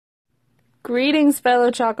Greetings, fellow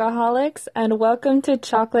chocoholics, and welcome to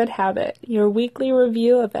Chocolate Habit, your weekly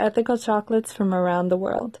review of ethical chocolates from around the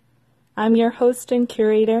world. I'm your host and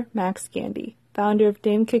curator, Max Gandy, founder of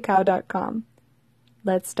DameCacao.com.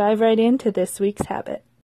 Let's dive right into this week's habit.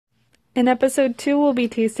 In episode 2, we'll be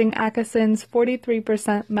tasting Akasin's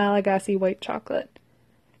 43% Malagasy white chocolate.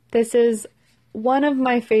 This is one of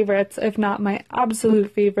my favorites, if not my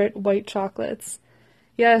absolute favorite, white chocolates.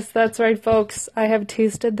 Yes, that's right, folks. I have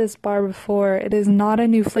tasted this bar before. It is not a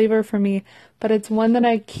new flavor for me, but it's one that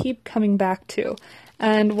I keep coming back to,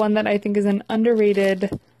 and one that I think is an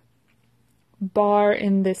underrated bar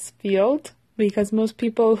in this field, because most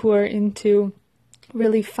people who are into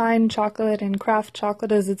really fine chocolate and craft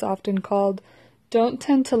chocolate, as it's often called, don't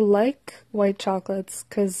tend to like white chocolates,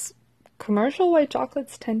 because commercial white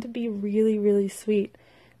chocolates tend to be really, really sweet.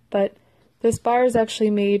 But this bar is actually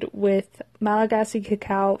made with Malagasy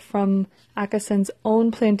cacao from Akasin's own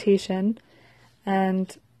plantation,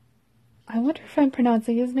 and I wonder if I'm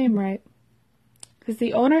pronouncing his name right, because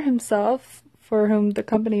the owner himself, for whom the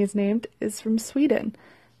company is named, is from Sweden.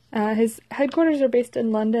 His headquarters are based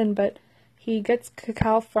in London, but he gets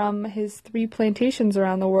cacao from his 3 plantations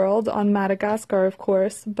around the world, on Madagascar, of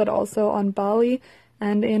course, but also on Bali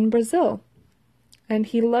and in Brazil. And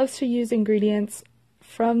he loves to use ingredients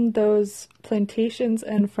from those plantations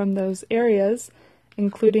and from those areas,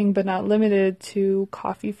 including but not limited to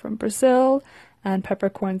coffee from Brazil and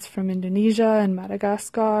peppercorns from Indonesia and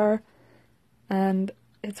Madagascar. And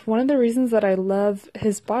it's one of the reasons that I love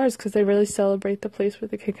his bars, because they really celebrate the place where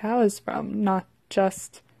the cacao is from, not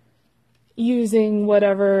just using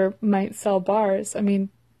whatever might sell bars. I mean,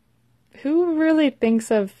 who really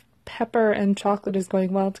thinks of pepper and chocolate as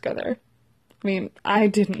going well together? I mean, I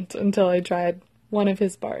didn't until I tried one of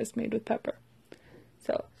his bars made with pepper.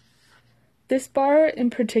 So, this bar in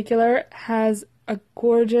particular has a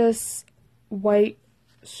gorgeous white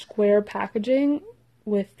square packaging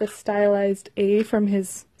with the stylized A from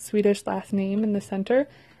his Swedish last name in the center,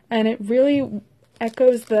 and it really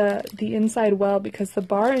echoes the inside well, because the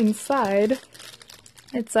bar inside,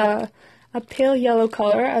 it's a pale yellow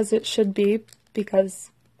color, as it should be,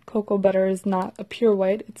 because cocoa butter is not a pure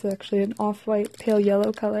white, it's actually an off-white pale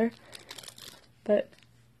yellow color. But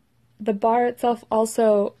the bar itself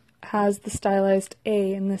also has the stylized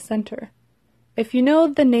A in the center. If you know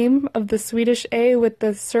the name of the Swedish A with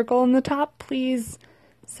the circle in the top, please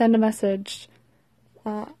send a message.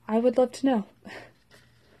 I would love to know.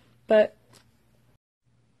 But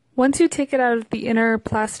once you take it out of the inner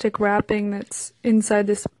plastic wrapping that's inside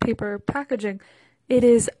this paper packaging, it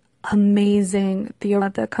is amazing, the aroma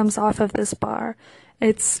that comes off of this bar.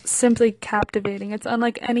 It's simply captivating. It's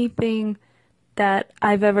unlike anything that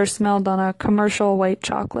I've ever smelled on a commercial white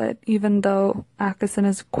chocolate, even though Akasin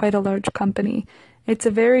is quite a large company. It's a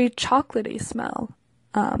very chocolatey smell.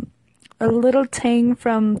 A little tang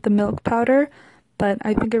from the milk powder, but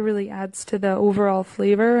I think it really adds to the overall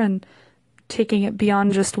flavor and taking it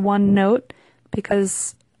beyond just one note,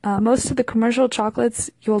 because most of the commercial chocolates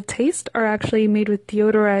you'll taste are actually made with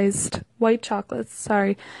deodorized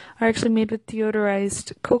are actually made with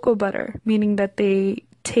deodorized cocoa butter, meaning that they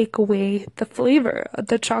take away the flavor,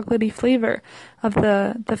 the chocolatey flavor of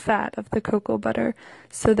the fat of the cocoa butter,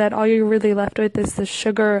 so that all you're really left with is the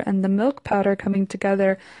sugar and the milk powder coming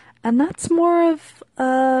together, and that's more of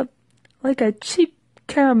like a cheap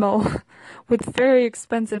caramel with very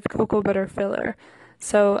expensive cocoa butter filler.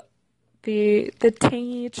 So the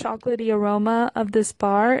tangy chocolatey aroma of this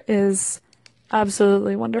bar is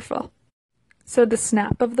absolutely wonderful. So the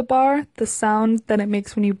snap of the bar, the sound that it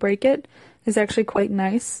makes when you break it, is actually quite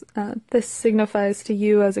nice. This signifies to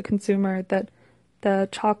you as a consumer that the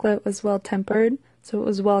chocolate was well tempered, so it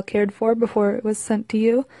was well cared for before it was sent to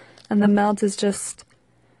you, and the melt is just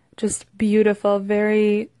beautiful,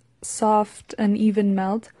 very soft and even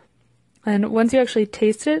melt. And once you actually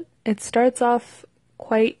taste it, it starts off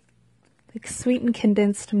quite like sweet and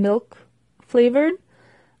condensed milk flavored,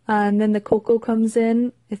 and then the cocoa comes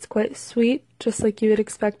in. It's quite sweet, just like you would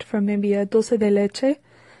expect from maybe a dulce de leche.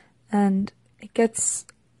 And it gets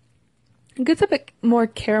a bit more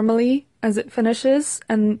caramelly as it finishes,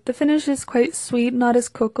 and the finish is quite sweet, not as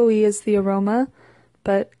cocoa-y as the aroma,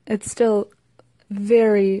 but it's still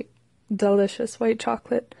very delicious white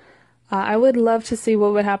chocolate. I would love to see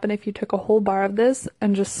what would happen if you took a whole bar of this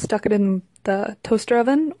and just stuck it in the toaster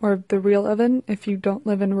oven, or the real oven if you don't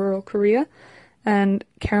live in rural Korea, and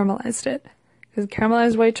caramelized it. Because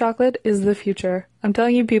caramelized white chocolate is the future. I'm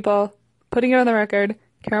telling you, people, putting it on the record,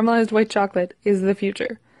 caramelized white chocolate is the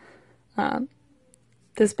future.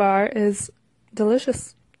 This bar is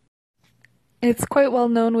delicious. It's quite well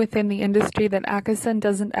known within the industry that Akison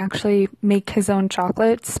doesn't actually make his own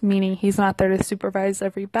chocolates, meaning he's not there to supervise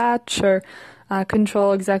every batch or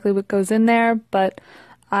control exactly what goes in there. But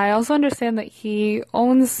I also understand that he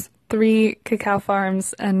owns 3 cacao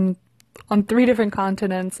farms and on 3 different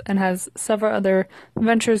continents and has several other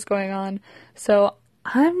ventures going on. So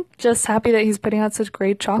I'm just happy that he's putting out such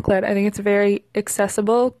great chocolate. I think it's very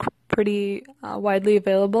accessible, pretty widely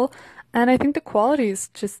available, and I think the quality is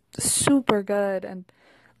just super good. And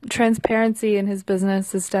transparency in his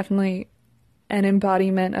business is definitely an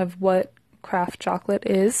embodiment of what craft chocolate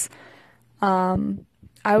is.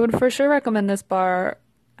 I would for sure recommend this bar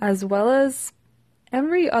as well as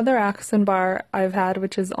every other Akison bar I've had,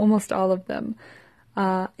 which is almost all of them.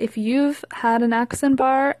 If you've had an Akison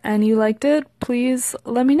bar and you liked it, please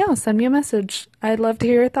let me know. Send me a message. I'd love to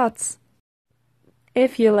hear your thoughts.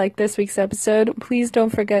 If you liked this week's episode, please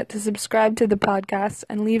don't forget to subscribe to the podcast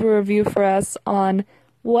and leave a review for us on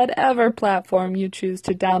whatever platform you choose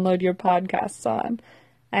to download your podcasts on.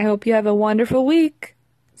 I hope you have a wonderful week.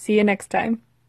 See you next time.